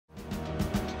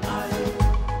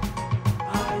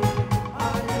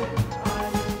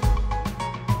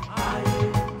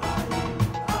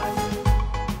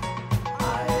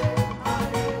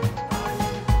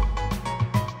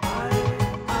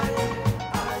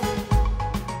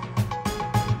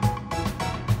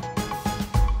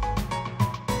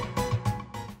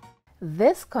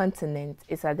This continent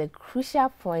is at the crucial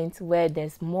point where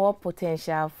there's more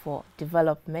potential for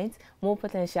development, more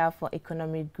potential for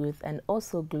economic growth, and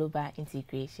also global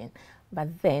integration.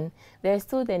 But then there's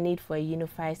still the need for a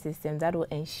unified system that will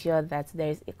ensure that there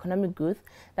is economic growth,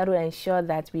 that will ensure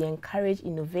that we encourage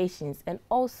innovations, and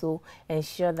also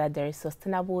ensure that there is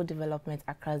sustainable development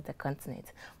across the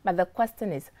continent. But the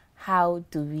question is, how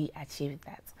do we achieve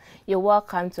that? You're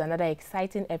welcome to another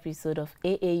exciting episode of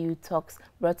AAU Talks,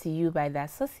 brought to you by the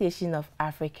Association of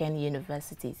African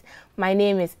Universities. My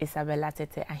name is Isabella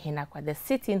Tete Ahinakwa, the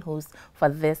sitting host for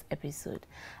this episode.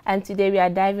 And today we are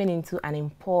diving into an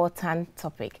important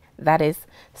topic, that is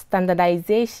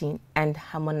standardization and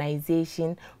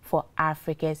harmonization for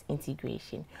Africa's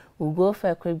integration. We'll go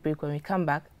for a quick break. When we come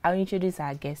back, I'll introduce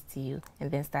our guest to you and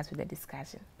then start with the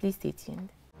discussion. Please stay tuned.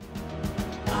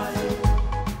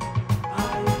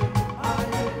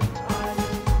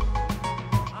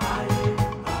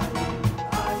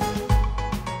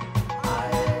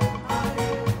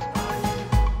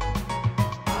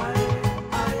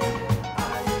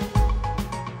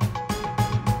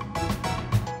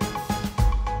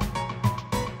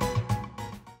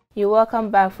 You're welcome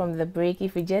back from the break.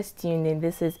 If you just tuned in,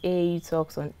 this is AAU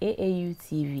Talks on AAU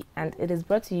TV, and it is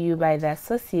brought to you by the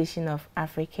Association of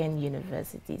African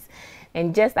Universities.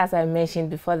 And just as I mentioned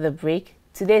before the break,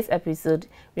 today's episode,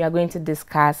 we are going to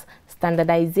discuss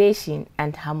standardization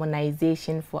and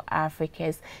harmonization for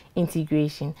Africa's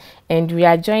integration. And we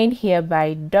are joined here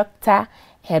by Dr.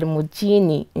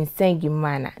 Hermogene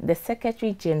Nsengimana, the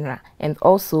Secretary General, and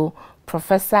also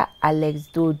Professor Alex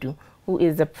Dodu, who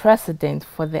is the president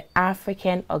for the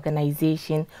African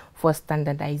Organization for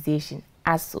Standardization,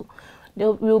 ARSO. We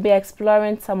will be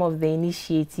exploring some of the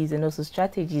initiatives and also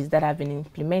strategies that have been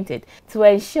implemented to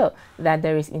ensure that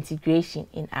there is integration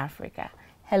in Africa.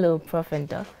 Hello, Prof. and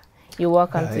Doc. You're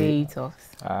welcome to AAU Talks.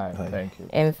 Hi, thank you.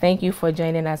 And thank you for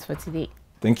joining us for today.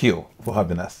 Thank you for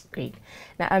having us. Great.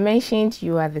 Now, I mentioned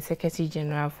you are the Secretary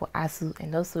General for ARSO,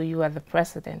 and also you are the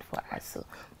President for ARSO.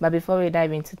 But before we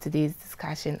dive into today's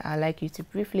discussion, I'd like you to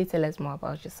briefly tell us more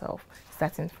about yourself,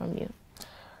 starting from you.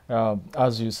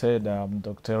 As you said, I'm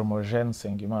Dr. Hermogene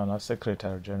Nsengimana,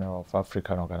 Secretary General of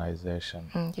African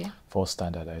Organization for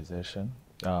Standardization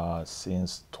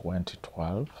since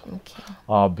 2012.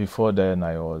 Okay. Before then,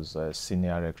 I was a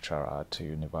senior lecturer at the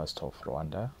University of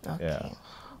Rwanda. Okay. Yeah.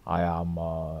 I am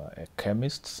a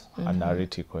chemist,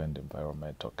 analytical and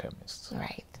environmental chemist.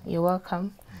 Right. You're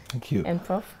welcome. Thank you. And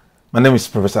Prof? My name is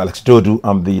Professor Alex Dodu.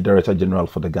 I'm the Director General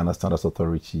for the Ghana Standards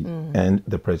Authority and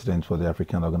the President for the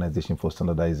African Organization for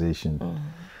Standardization.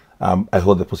 I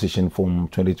hold the position from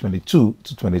 2022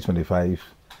 to 2025.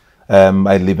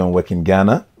 I live and work in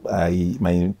Ghana.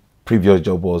 My previous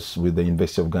job was with the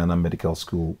University of Ghana Medical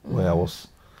School, where I was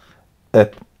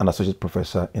an associate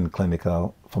professor in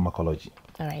clinical pharmacology.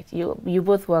 All right, you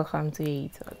both welcome to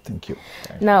AAU Talks. Thank you.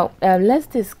 Now, let's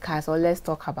discuss or let's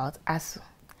talk about ARSO.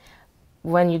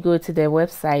 When you go to the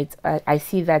website, I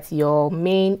see that your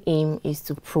main aim is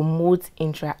to promote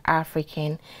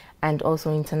intra-African and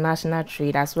also international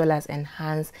trade, as well as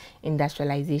enhance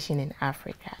industrialization in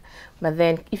Africa. But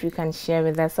then, if you can share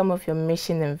with us some of your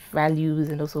mission and values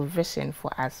and also vision for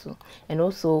ARSO, and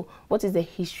also what is the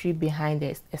history behind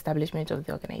the establishment of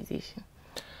the organization?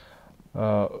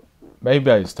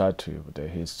 Maybe I start with the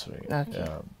history. Okay.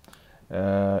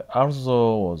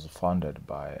 ARSO was founded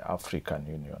by African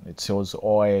Union. It was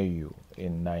AAU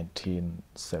in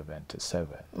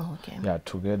 1977. Okay. Yeah,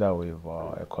 together with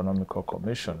Economical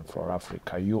Commission for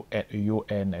Africa,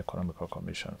 UN Economical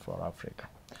Commission for Africa.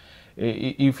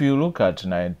 If you look at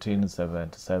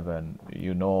 1977,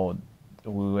 you know,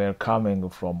 we were coming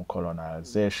from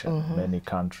colonization, many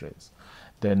countries.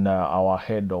 Then our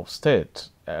head of state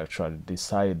actually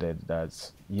decided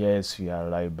that, yes, we are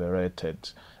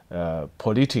liberated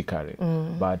politically,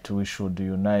 but we should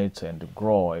unite and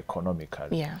grow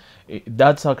economically. Yeah.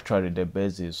 That's actually the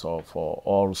basis of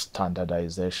all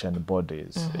standardization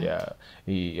bodies. Yeah,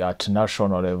 at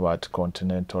national level, at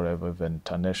continental level, even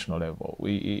international level.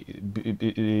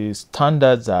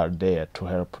 Standards are there to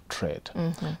help trade.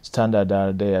 Standards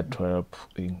are there to help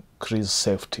increase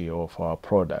safety of our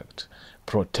product,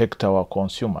 protect our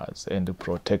consumers, and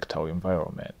protect our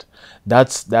environment.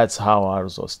 That's how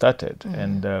ARSO started.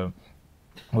 And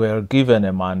we are given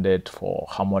a mandate for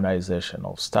harmonization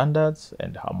of standards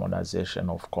and harmonization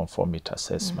of conformity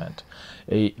assessment.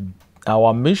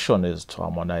 Our mission is to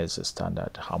harmonize the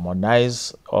standard,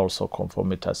 harmonize also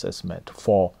conformity assessment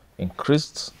for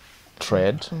increased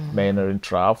trade, mainly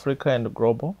intra-Africa and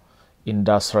global,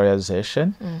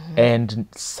 industrialization, and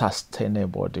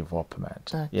sustainable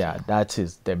development. Okay. Yeah, that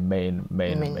is the main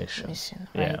mission.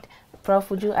 Right. Yeah. Prof,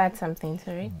 would you add something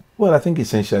to it? Well, I think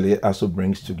essentially it also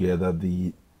brings together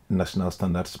the national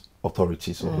standards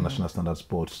authorities or national standards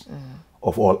boards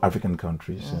of all African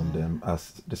countries. And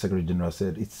as the Secretary General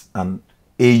said, it's an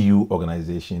AU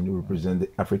organization to represent the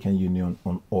African Union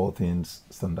on all things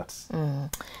standards.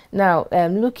 Now,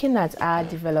 looking at our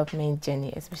development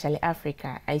journey, especially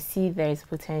Africa, I see there is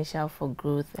potential for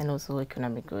growth and also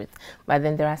economic growth. But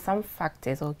then there are some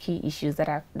factors or key issues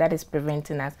that is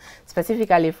preventing us,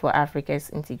 specifically for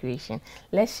Africa's integration.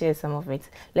 Let's share some of it.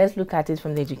 Let's look at it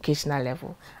from the educational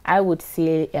level. I would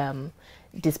say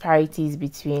disparities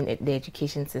between the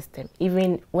education system,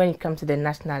 even when it comes to the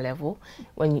national level.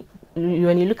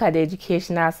 When you look at the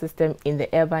educational system in the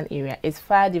urban area, it's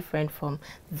far different from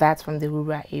that from the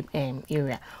rural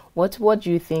area. What do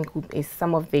you think is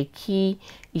some of the key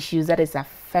issues that is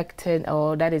affecting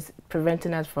or that is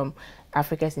preventing us from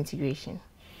Africa's integration?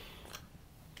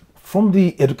 From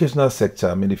the educational sector,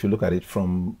 I mean, if you look at it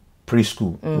from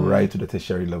preschool right to the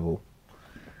tertiary level,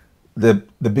 the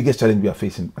biggest challenge we are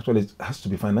facing actually has to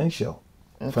be financial.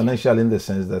 Financial in the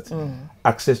sense that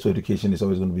access to education is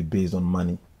always going to be based on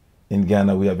money. In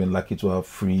Ghana, we have been lucky to have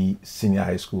free senior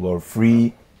high school or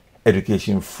free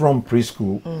education from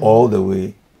preschool all the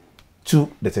way to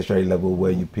the tertiary level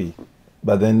where you pay.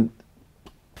 But then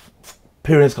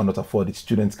parents cannot afford it,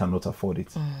 students cannot afford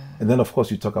it. And then, of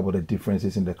course, you talk about the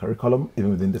differences in the curriculum, even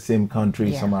within the same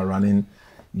country. Some are running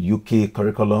UK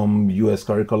curriculum, US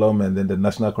curriculum, and then the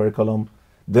national curriculum.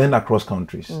 Then across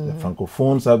countries, the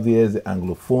Francophones have theirs, the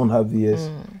Anglophone have theirs.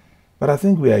 But I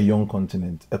think we are a young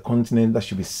continent, a continent that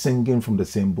should be singing from the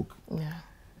same book.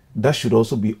 That should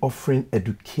also be offering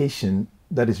education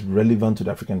that is relevant to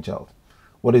the African child.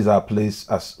 What is our place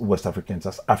as West Africans,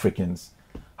 as Africans?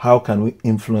 How can we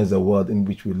influence the world in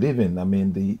which we live in? I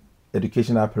mean, the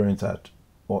education our parents had,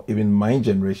 or even my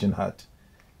generation had,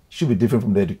 should be different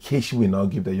from the education we now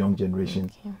give the young generation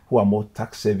who are more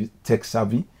tech savvy,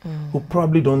 who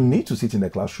probably don't need to sit in the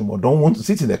classroom or don't want to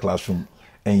sit in the classroom,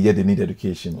 and yet they need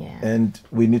education. And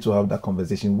we need to have that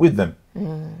conversation with them,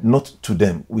 not to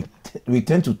them. We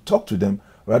tend to talk to them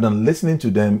rather than listening to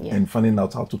them and finding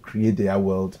out how to create their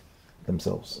world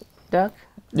themselves. Doc?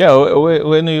 Yeah,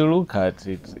 when you look at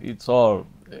it, it's all,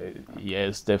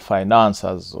 yes, the finance,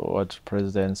 as what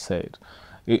President said.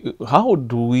 How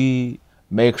do we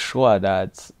make sure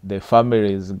that the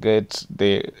families get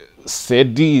the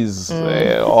cedis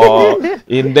or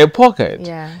in their pocket?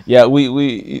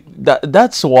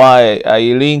 That's why I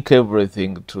link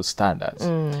everything to standards.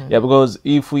 Because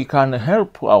if we can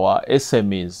help our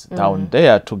SMEs down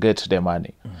there to get the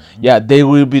money, they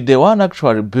will be the one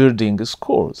actually building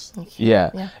schools. We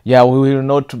will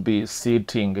not be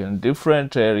sitting in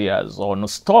different areas on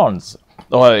stones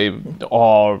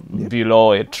or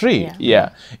below a tree.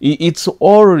 It's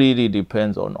all really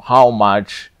depends on how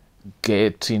much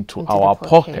get into our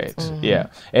pocket.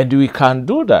 And we can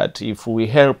do that if we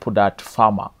help that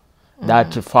farmer,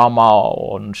 that farmer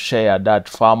on share, that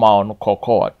farmer on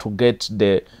cocoa to get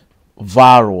the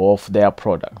value of their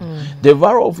product. The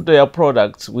value of their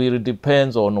products will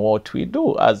depend on what we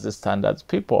do as the standards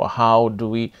people. How do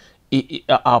we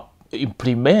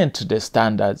implement the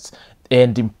standards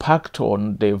and impact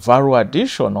on the value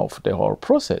addition of the whole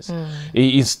process?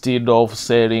 Instead of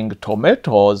selling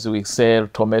tomatoes, we sell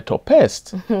tomato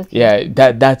paste.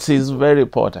 That is very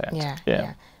important.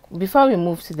 Before we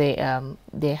move to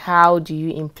the how do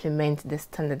you implement the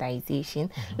standardization,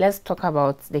 let's talk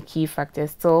about the key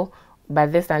factors. So by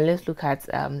this time, let's look at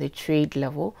the trade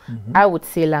level. I would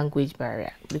say language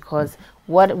barrier, because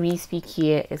what we speak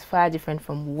here is far different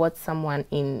from what someone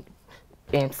in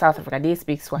South Africa, they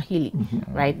speak Swahili,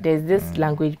 right? There's this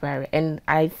language barrier, and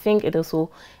I think it also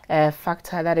a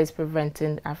factor that is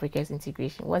preventing Africa's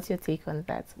integration. What's your take on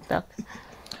that, Doc?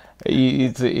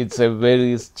 It's a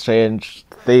very strange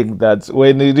thing that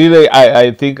when really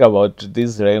I think about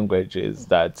these languages,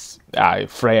 that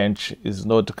French is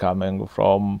not coming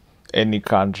from any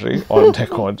country on the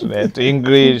continent.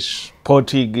 English,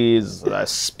 Portuguese,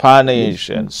 Spanish,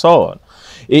 and so on.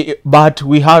 But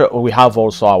we have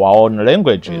also our own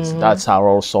languages. That's are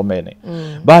also many.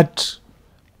 But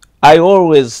I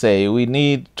always say we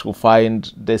need to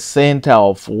find the center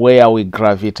of where we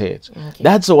gravitate.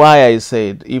 That's why I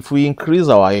said if we increase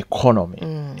our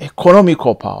economy,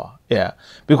 economical power,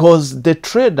 because the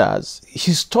traders,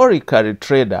 historically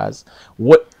traders,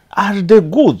 what are the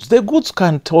goods? The goods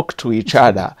can talk to each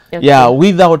other,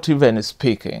 without even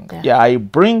speaking. I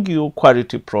bring you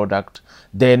quality product,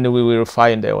 then we will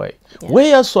find a way.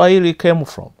 Where Swahili came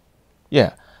from?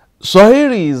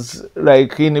 Swahili is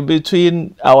like in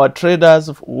between our traders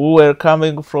who were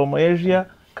coming from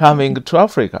Asia coming to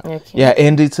Africa. Okay. Yeah,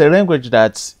 and it's a language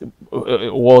that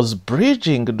was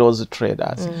bridging those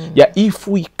traders. Yeah, if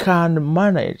we can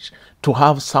manage to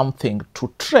have something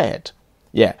to trade,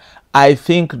 yeah, I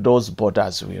think those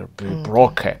borders will be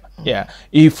broken. Yeah,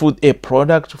 if a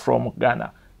product from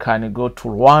Ghana can go to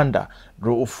Rwanda,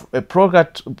 a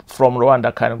product from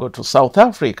Rwanda can go to South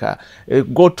Africa,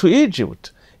 go to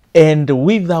Egypt, and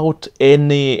without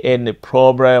any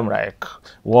problem like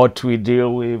what we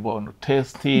deal with on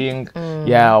testing.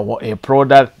 Yeah, a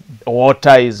product,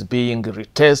 water is being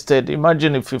retested.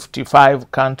 Imagine if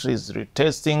 55 countries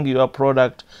retesting your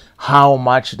product, how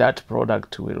much that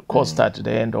product will cost at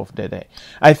the end of the day.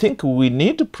 I think we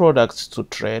need products to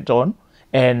trade on,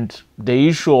 and the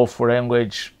issue of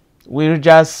language will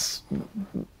just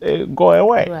go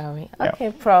away.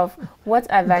 Okay, Prof, what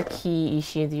other key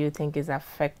issue do you think is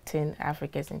affecting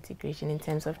Africa's integration in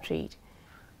terms of trade?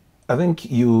 I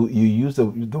think you use the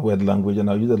word language, and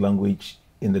I'll use the language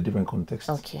in a different context.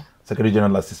 Okay. Secretary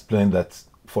General has explained that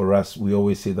for us, we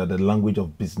always say that the language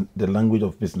of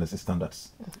business is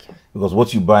standards. Okay. Because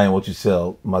what you buy and what you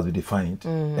sell must be defined,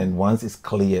 and once it's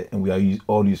clear and we are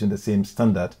all using the same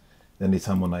standard, then it's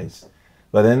harmonized.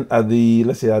 But then at the,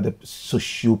 let's say at the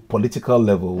socio-political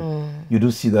level, you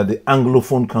do see that the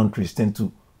Anglophone countries tend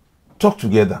to talk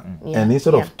together. And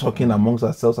instead of talking amongst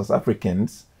ourselves as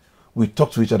Africans, we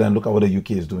talk to each other and look at what the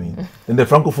UK is doing. Then the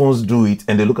Francophones do it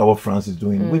and they look at what France is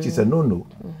doing, which is a no-no.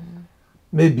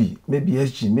 Maybe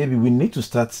SG, maybe we need to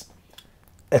start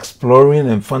exploring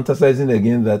and fantasizing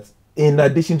again that in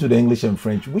addition to the English and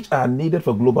French, which are needed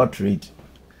for global trade,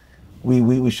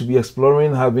 we should be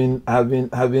exploring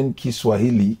having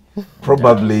Kiswahili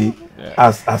probably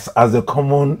as a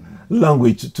common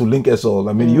language to link us all.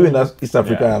 I mean, you in East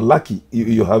Africa are lucky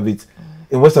you have it.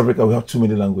 In West Africa, we have too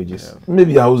many languages.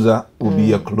 Maybe Hausa will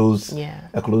be a close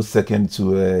second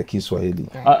to Kiswahili.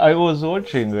 I was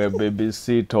watching a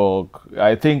BBC talk,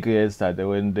 I think yesterday,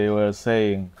 when they were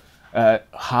saying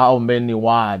how many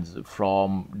words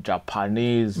from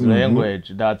Japanese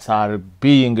language that are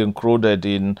being included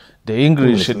in the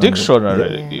English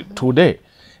dictionary today.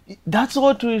 That's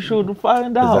what we should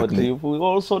find out if we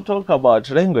also talk about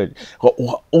language.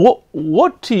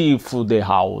 What if the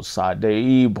Hausa, the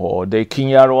Igbo, the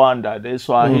Kinyarwanda, the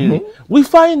Swahili, we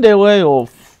find a way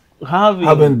of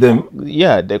having them,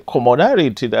 the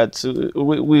commonality that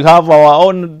we have our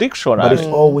own dictionary. But it's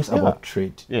always about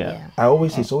trade. I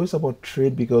always say it's always about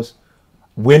trade, because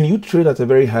when you trade at a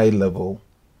very high level,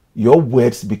 your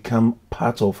words become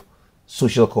part of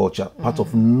social culture, part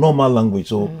of normal language.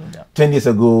 So 10 years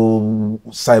ago,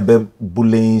 cyber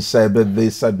bullying, cyber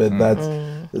this, cyber that,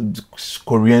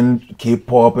 Korean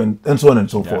K-pop, and so on and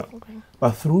so forth.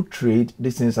 But through trade,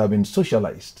 these things have been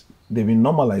socialized. They've been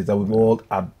normalized, that we've all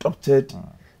adopted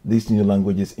these new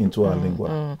languages into our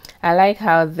lingua. I like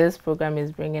how this program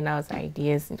is bringing out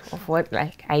ideas of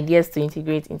ideas to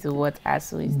integrate into what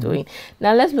ARSO is doing.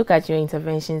 Now let's look at your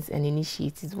interventions and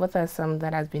initiatives. What are some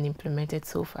that has been implemented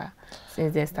so far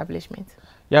since the establishment?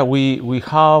 Yeah, we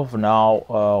have now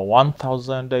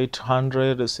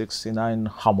 1,869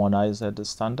 harmonized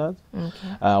standards.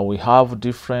 We have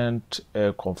different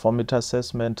conformity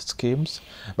assessment schemes,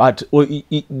 but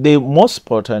the most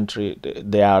importantly,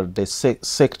 they are the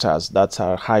sectors that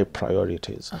are high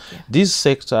priorities. These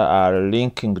sectors are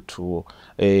linking to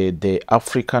the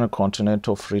African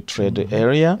Continental Free Trade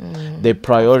Area. The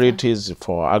priorities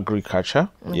for agriculture,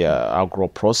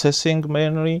 agro-processing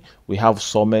mainly. We have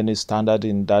so many standards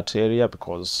in that area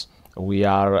because we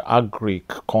are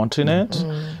agri-continent.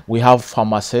 We have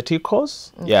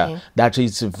pharmaceuticals. That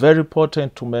is very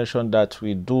important to mention that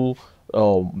we do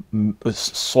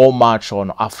so much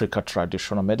on Africa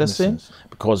traditional medicine,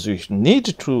 because you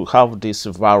need to have this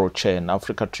viral chain,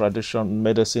 Africa traditional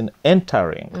medicine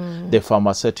entering the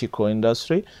pharmaceutical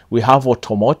industry. We have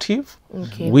automotive,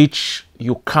 which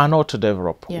you cannot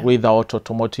develop without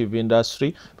automotive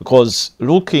industry, because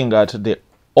looking at the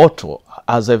auto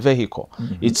as a vehicle,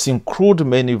 it's include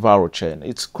many viral chain,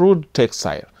 it's include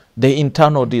textile, the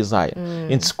internal design,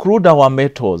 include our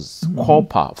metals,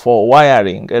 copper for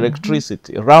wiring,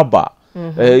 electricity, rubber.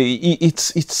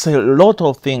 It's a lot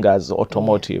of things as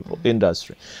automotive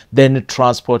industry. Then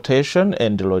transportation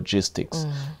and logistics.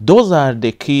 Those are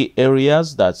the key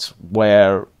areas which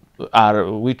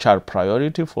are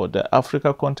priority for the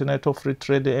Africa Continental Free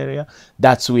Trade Area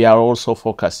that we are also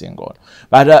focusing on.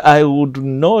 But I would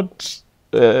not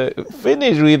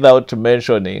finish without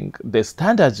mentioning the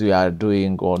standards we are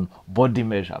doing on body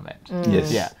measurement.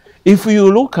 If you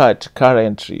look at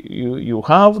currently, you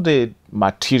have the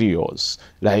materials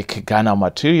like Ghana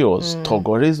materials,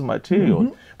 Togolese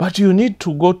materials, But you need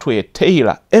to go to a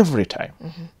tailor every time.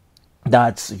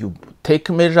 That you take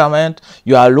measurement,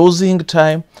 you are losing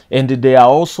time, and they are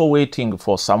also waiting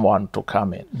for someone to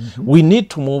come in. We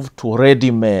need to move to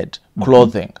ready-made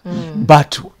clothing.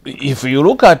 But if you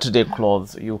look at the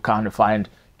clothes, you can find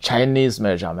Chinese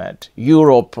measurement,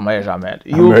 Europe measurement,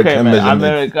 American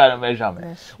American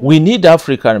measurement. We need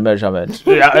African measurement.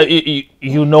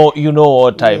 You know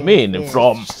what I mean.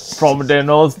 Yes. From the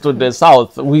north to the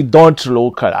south, we don't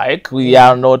look alike. We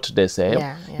are not the same.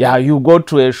 Yeah, you go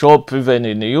to a shop even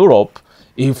in Europe,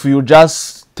 if you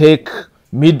just take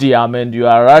medium and you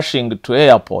are rushing to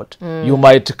airport, you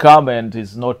might come and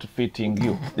it's not fitting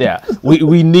you. Yeah,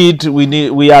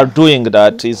 we are doing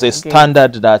that. It's a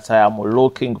standard that I am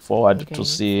looking forward to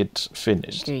see it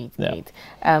finished. Great.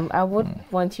 I would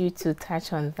want you to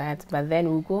touch on that, but then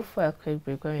we'll go for a quick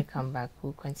break. When we come back,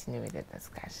 we'll continue with the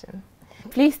discussion.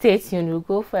 Please stay tuned. We'll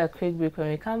go for a quick break. When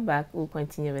we come back, we'll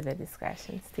continue with the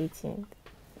discussion. Stay tuned.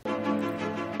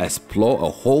 Explore a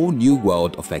whole new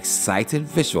world of exciting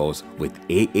visuals with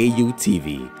AAU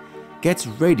TV. Get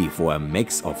ready for a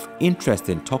mix of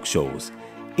interesting talk shows,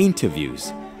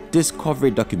 interviews,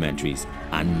 discovery documentaries,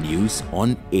 and news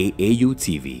on AAU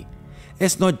TV.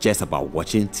 It's not just about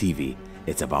watching TV,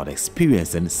 it's about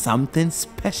experiencing something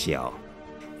special.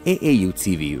 AAU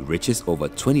TV reaches over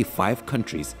 25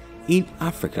 countries in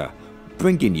Africa,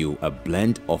 bringing you a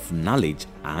blend of knowledge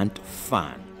and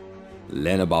fun.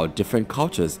 Learn about different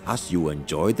cultures as you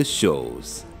enjoy the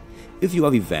shows. If you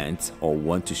have events or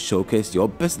want to showcase your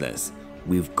business,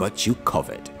 we've got you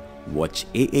covered. Watch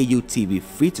AAU TV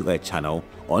free-to-air channel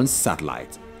on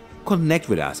satellite. Connect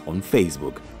with us on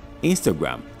Facebook,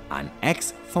 Instagram, and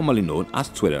X, formerly known as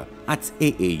Twitter, at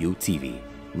AAU TV.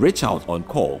 Reach out on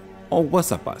call or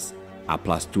WhatsApp us at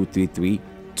 +233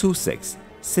 26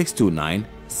 629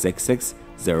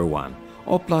 6601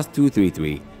 or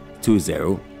 +233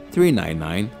 20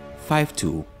 399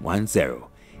 5210.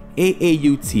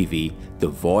 AAU TV, the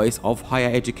voice of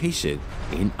higher education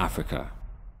in Africa.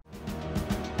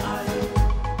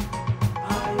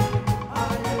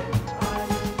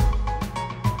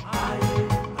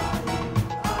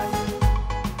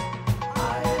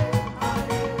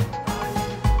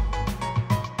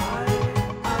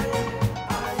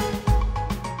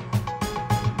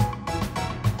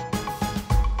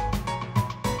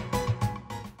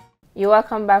 You're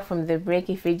welcome back from the break.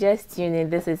 If you just tuned in,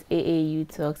 this is AAU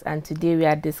Talks, and today we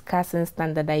are discussing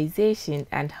standardization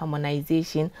and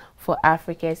harmonization for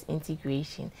Africa's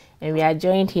integration. And we are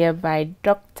joined here by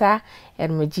Dr.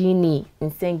 Hermogene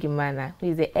Nsengimana,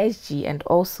 who is the SG, and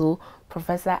also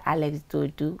Professor Alex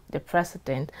Dodu, the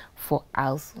President for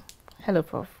ARSO. Hello,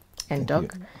 Prof. and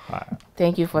Doc. Hi.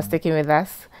 Thank you for sticking with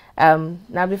us.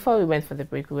 Now, before we went for the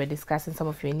break, we were discussing some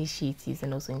of your initiatives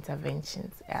and also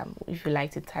interventions. If you'd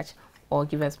like to touch or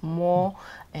give us more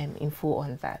info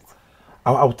on that.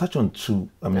 I'll touch on two.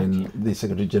 I mean, the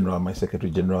Secretary General, my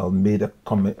Secretary General, made a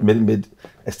comment, made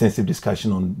extensive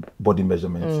discussion on body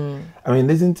measurements. I mean,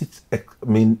 isn't it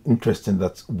interesting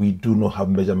that we do not have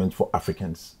measurements for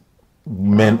Africans,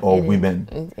 men or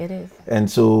women? It is. And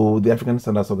so the African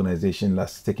Standards Organization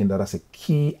has taken that as a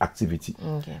key activity.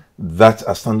 That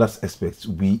as standards experts,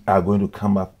 we are going to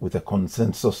come up with a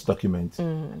consensus document,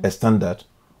 a standard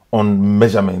on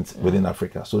measurements within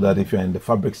Africa, so that if you're in the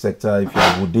fabric sector, if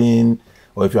you're within,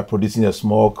 or if you're producing a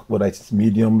smoke, whether it's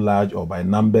medium, large, or by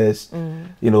numbers,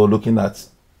 you know, looking at,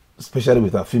 especially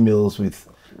with our females with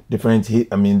different,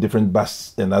 different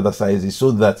busts and other sizes,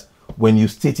 so that when you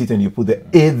state it and you put the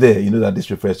A there, you know that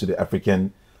this refers to the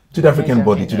African,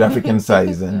 body, to the African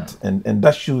size, and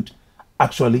that should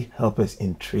actually help us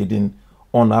in trading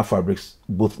on our fabrics,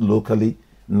 both locally,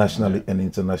 nationally, and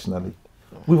internationally.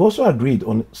 We've also agreed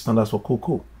on standards for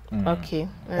cocoa. Okay.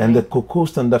 And the cocoa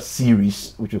standard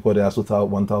series, which we call the ARSO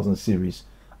 1000 series,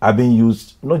 are being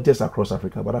used not just across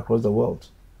Africa, but across the world.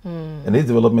 And this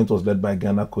development was led by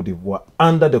Ghana, Cote d'Ivoire,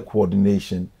 under the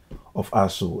coordination of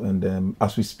ARSO. And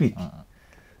as we speak,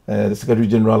 the Secretary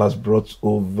General has brought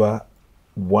over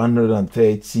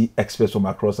 130 experts from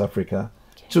across Africa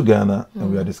to Ghana,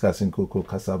 and we are discussing cocoa,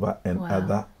 cassava, and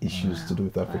other issues to do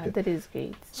with Africa. That is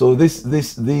great. So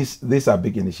these are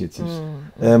big initiatives.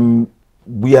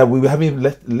 We haven't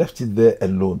left it there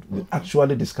alone. We're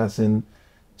actually discussing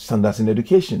standards in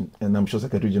education, and I'm sure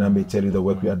Secretary General may tell you the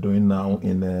work we are doing now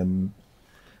in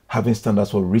having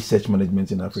standards for research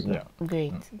management in Africa.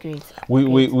 Great.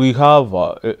 We have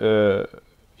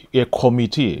a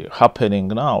committee happening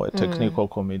now, a technical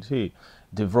committee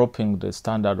developing the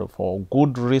standard for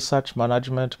good research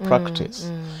management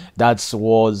practice. That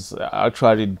was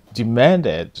actually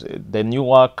demanded. The new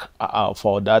work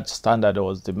for that standard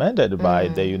was demanded by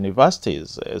the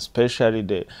universities, especially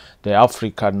the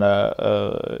African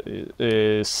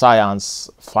Science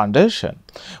Foundation.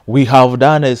 We have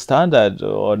done a standard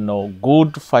on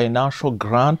good financial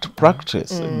grant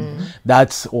practice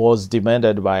that was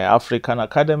demanded by African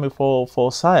Academy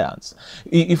for Science.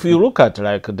 If you look at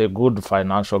like the good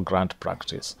financial grant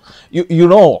practice, you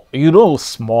know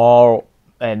small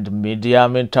and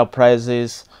medium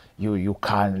enterprises, you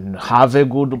can have a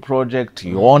good project,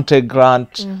 you want a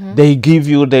grant, they give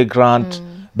you the grant,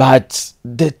 but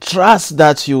the trust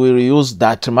that you will use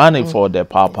that money for the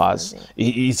purpose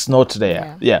it's not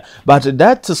there. But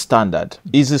that standard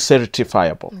is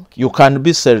certifiable. You can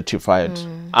be certified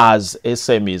as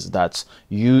SMEs that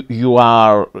you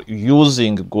are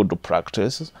using good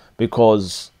practices,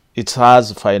 because it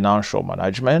has financial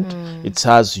management, it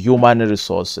has human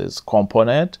resources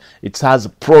component, it has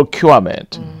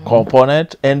procurement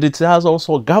component, and it has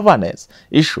also governance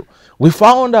issue. We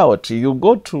found out, you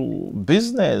go to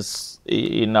business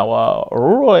in our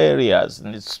rural areas,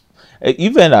 and it's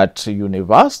even at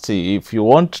university, if you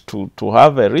want to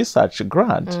have a research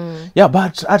grant,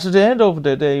 but at the end of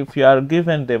the day, if you are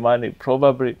given the money,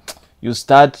 probably you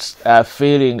start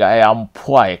feeling, I am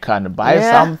poor, I can buy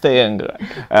something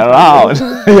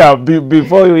around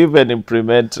before you even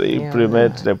implement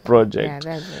the project.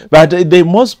 But the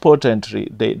most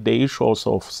importantly, the issue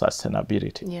also of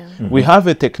sustainability. We have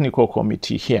a technical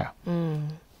committee here.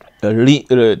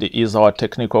 Is our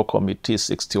technical committee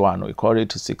 61, we call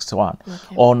it 61,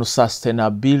 on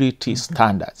sustainability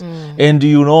standards. And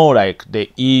you know, like the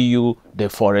EU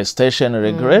deforestation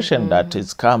regulation that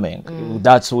is coming,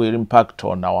 that will impact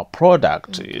on our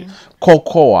product,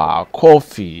 cocoa,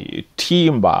 coffee,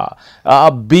 timber,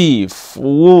 beef,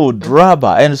 wood,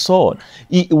 rubber, and so on.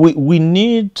 We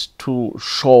need to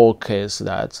showcase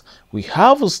that we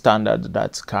have a standard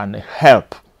that can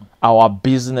help our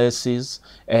businesses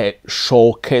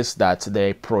showcase that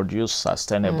they produce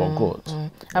sustainable goods.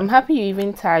 I'm happy you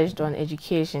even touched on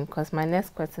education, because my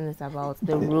next question is about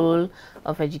the role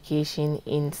of education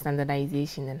in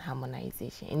standardization and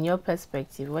harmonization. In your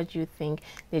perspective, what do you think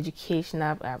the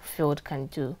educational field can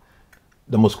do?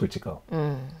 The most critical.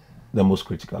 The most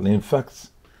critical. In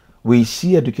fact, we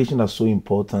see education as so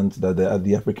important that at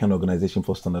the African Organization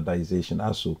for Standardization,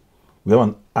 ARSO, we have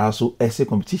an ARSO essay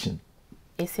competition.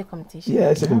 Essay competition? Yeah,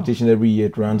 essay competition every year.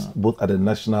 It runs both at the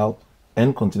national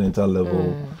and continental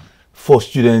level for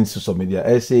students to submit their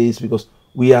essays, because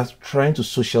we are trying to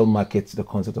social market the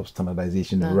concept of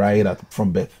standardization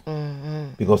from birth,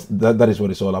 because that is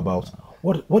what it's all about.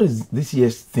 What is this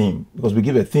year's theme? Because we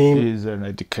give a theme. It is an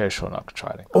education,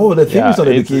 actually. Oh, the theme is on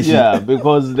education. Yeah,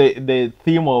 because the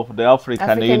theme of the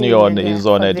African Union is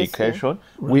on education.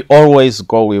 We always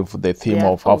go with the theme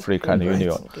of African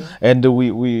Union. And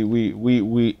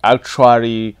we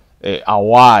actually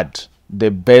award the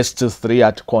best 3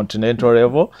 at continental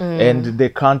level, and the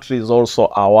countries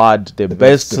also award the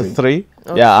best 3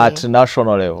 at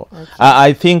national level.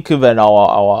 I think even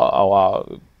our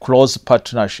close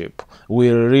partnership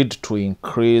will lead to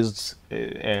increased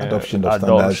adoption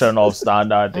of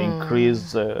standard,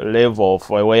 increased level of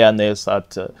awareness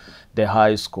at the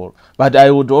high school. But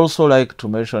I would also like to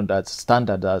mention that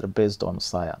standards are based on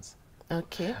science.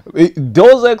 Okay.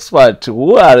 Those experts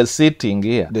who are sitting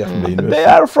here, they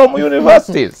are from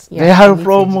universities. They are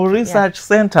from research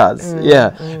centers.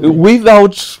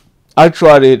 Without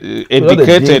actually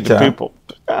educated people,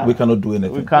 we cannot do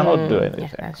anything. We cannot do anything.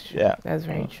 Yeah, that's true. That's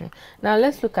very true. Now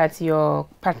let's look at your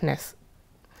partners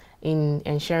in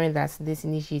ensuring that these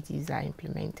initiatives are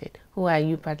implemented. Who are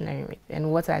you partnering with,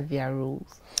 and what are their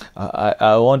roles?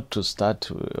 I want to start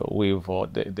with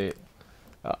the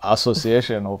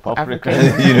Association of African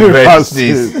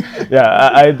Universities.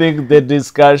 I think the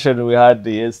discussion we had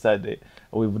yesterday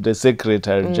with the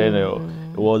Secretary General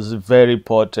was very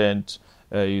important.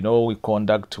 You know, we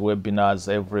conduct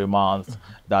webinars every month,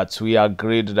 that we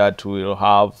agreed that we will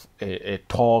have a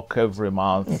talk every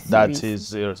month that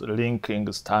is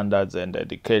linking standards and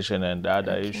education and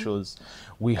other issues.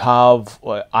 We have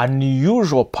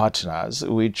unusual partners,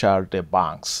 which are the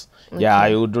banks.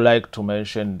 I would like to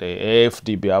mention the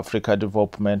AFDB, Africa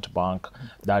Development Bank,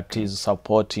 that is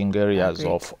supporting areas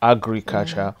of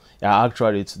agriculture.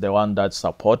 Actually, it's the one that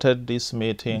supported this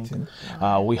meeting.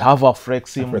 We have a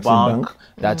Flexim Bank,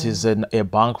 that is a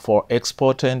bank for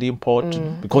export and import.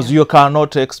 because you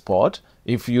cannot export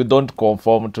if you don't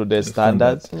conform to the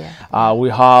standards. We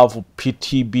have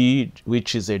PTB,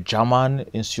 which is a German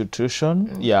institution,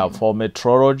 for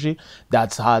metrology,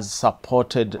 that has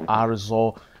supported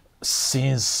ARSO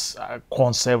since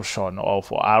conception of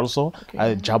ARSO,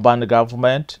 Japan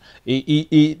government.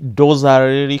 Those are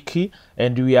really key,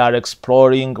 and we are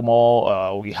exploring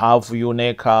more. We have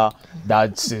UNECA,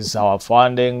 that is our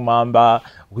founding member.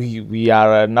 We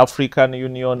are an African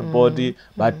Union body,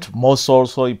 but most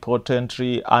also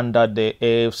importantly under the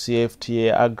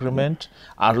AFCFTA agreement,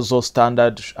 ARSO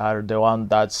standards are the one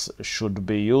that should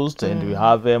be used, and we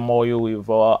have MOU with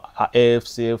our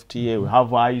AFCFTA, we have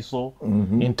ISO,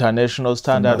 International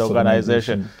Standard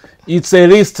Organization. It's a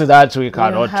list that we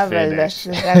cannot finish.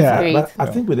 That's great. But I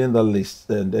think within that list,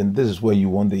 and this is where you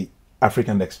want the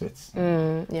African experts,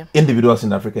 individuals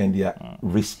in Africa and their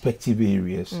respective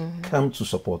areas come to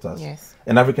support us.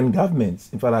 And African governments,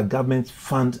 in fact, our governments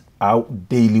fund our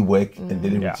daily work and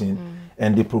daily routine,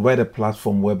 and they provide a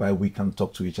platform whereby we can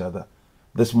talk to each other.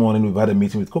 This morning, we've had a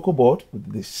meeting with Cocoa Board,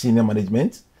 with the senior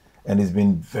management, and it's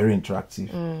been very interactive.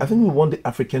 I think we want the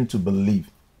African to believe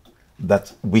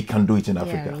that we can do it in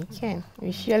Africa. Yeah, we can.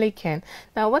 We surely can.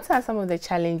 Now, what are some of the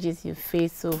challenges you've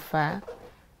faced so far?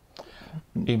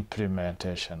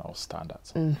 Implementation of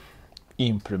standards.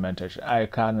 Implementation. I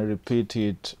can repeat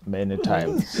it many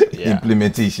times.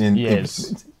 Implementation.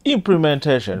 Yes.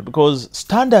 Implementation, because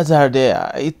standards are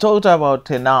there. It talked about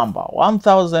a number,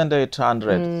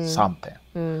 1,800 something.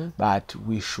 But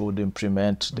we should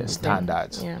implement the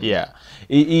standards.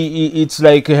 It's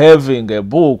like having a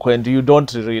book and you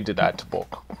don't read that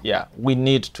book. We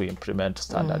need to implement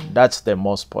standards. That's the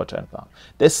most important thing.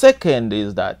 The second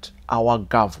is that our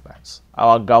governments,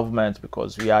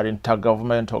 because we are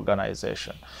intergovernmental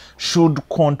organization, should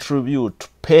contribute,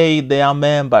 pay their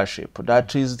membership.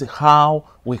 That is how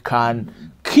we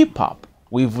can keep up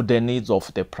with the needs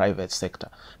of the private sector,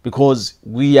 because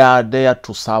we are there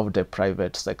to serve the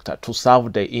private sector, to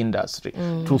serve the industry,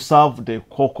 to serve the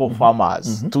cocoa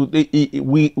farmers.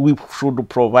 We should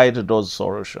provide those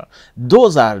solutions.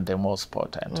 Those are the most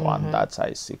important ones that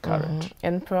I see currently.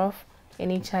 And Prof,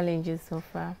 any challenges so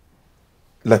far?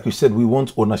 Like we said, we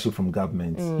want ownership from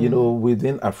governments. You know,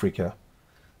 within Africa,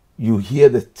 you hear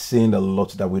the saying a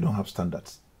lot that we don't have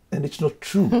standards. And it's not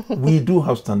true. We do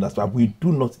have standards, but we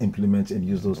do not implement and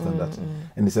use those standards.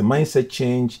 And it's a mindset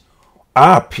change.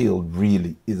 Our appeal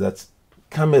really is that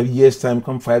come a year's time,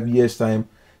 come 5 years' time,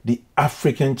 the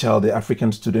African child, the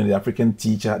African student, the African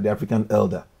teacher, the African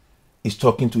elder is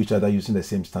talking to each other using the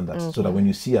same standards, so that when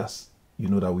you see us, you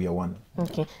know that we are one.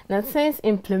 Okay. Now, since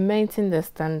implementing the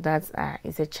standards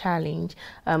is a challenge,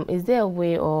 is there a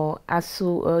way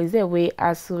ARSO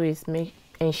is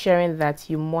ensuring that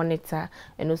you monitor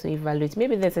and also evaluate?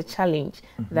 Maybe there's a challenge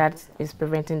that is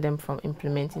preventing them from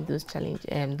implementing those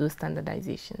those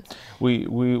standardizations. We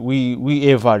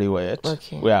evaluate.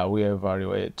 We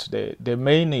evaluate. The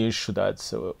main issue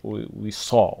that we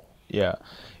saw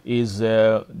is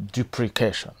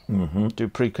duplication.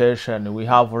 Duplication. We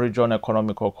have regional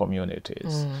economical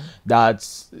communities that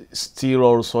still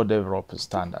also develop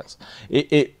standards.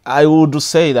 I would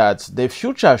say that the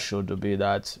future should be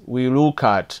that we look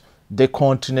at the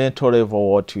continental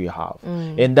level what we have,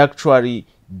 and actually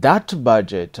that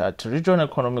budget at regional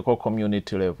economical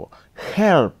community level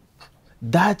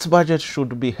that budget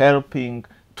should be helping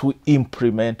to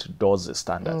implement those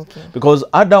standards. Because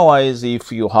otherwise,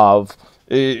 if you have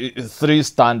 3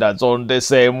 standards on the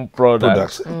same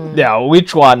product,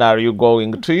 which one are you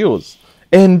going to use?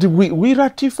 And we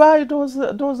ratify those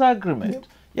agreements.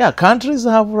 Countries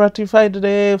have ratified the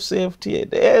AFCFTA.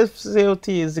 The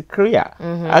AFCFTA is a clear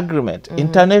agreement.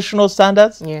 International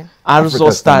standards,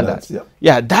 ARSO standards.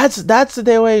 That's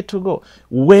the way to go.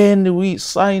 When we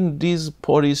sign this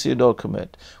policy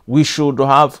document, we should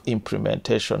have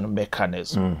implementation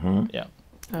mechanism.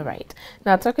 All right.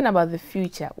 Now, talking about the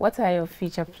future, what are your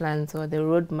future plans or the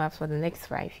roadmap for the next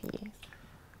 5 years?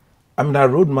 I mean, our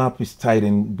roadmap is tied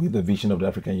in with the vision of the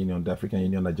African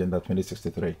Union Agenda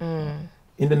 2063.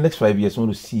 In the next 5 years, we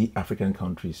want to see African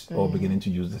countries all beginning to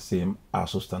use the same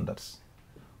ARSO standards,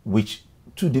 which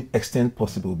to the extent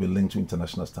possible will be linked to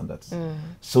international standards,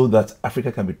 so that Africa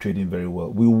can be trading very well.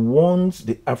 We want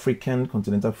the African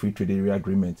Continental Free Trade Area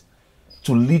Agreement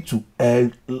to lead to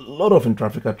a lot of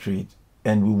intra-Africa trade,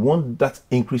 and we want that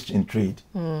increase in trade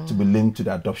to be linked to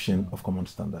the adoption of common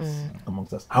standards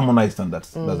amongst us. Harmonized standards,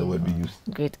 that's the word we use.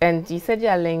 Great. And you said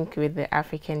you're linked with the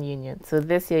African Union. So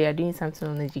this year you're doing something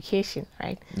on education,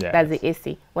 right? That's the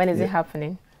essay. When is it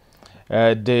happening?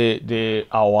 The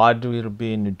award will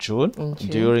be in June,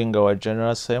 during our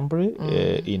General Assembly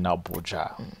in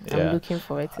Abuja. I'm looking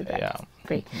forward to that. Yeah.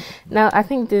 Great. Now, I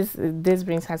think this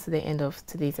brings us to the end of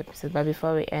today's episode. But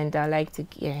before we end, I'd like to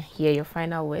hear your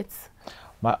final words.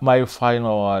 My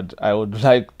final word, I would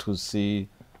like to see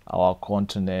our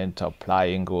continent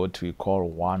applying what we call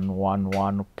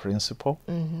 1-1-1 principle.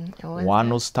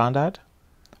 One standard,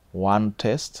 one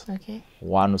test,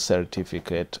 one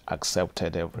certificate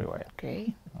accepted everywhere.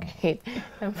 Great. Great.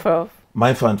 And Prof?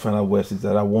 My final words is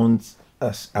that I want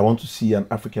to see an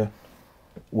Africa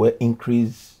where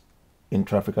increased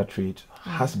intra-Africa trade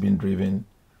has been driven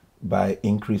by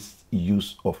increased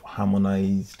use of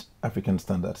harmonized African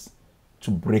standards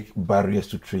to break barriers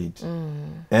to trade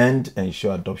and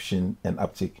ensure adoption and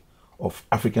uptake of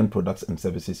African products and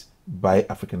services by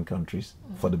African countries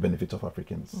for the benefit of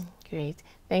Africans. Great.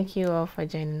 Thank you all for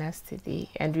joining us today,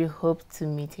 and we hope to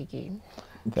meet again.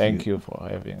 Thank you for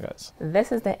having us.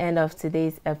 This is the end of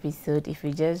today's episode. If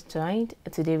you just joined,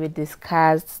 today we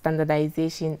discussed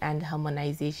standardization and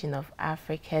harmonization of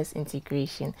Africa's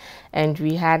integration. And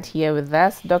we had here with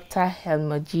us Dr.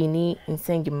 Helmogini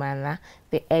Nsengimana,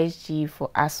 the SG for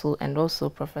ARSO, and also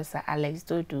Professor Alex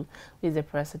Dodu, who is the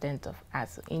president of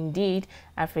ARSO. Indeed,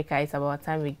 Africa, is about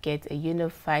time we get a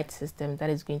unified system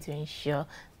that is going to ensure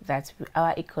that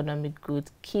our economic growth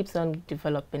keeps on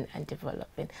developing and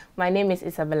developing. My name is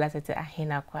Isabella Tete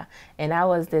Ahinakwa, and I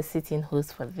was the sitting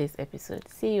host for this episode.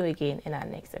 See you again in our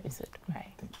next episode.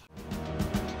 Bye.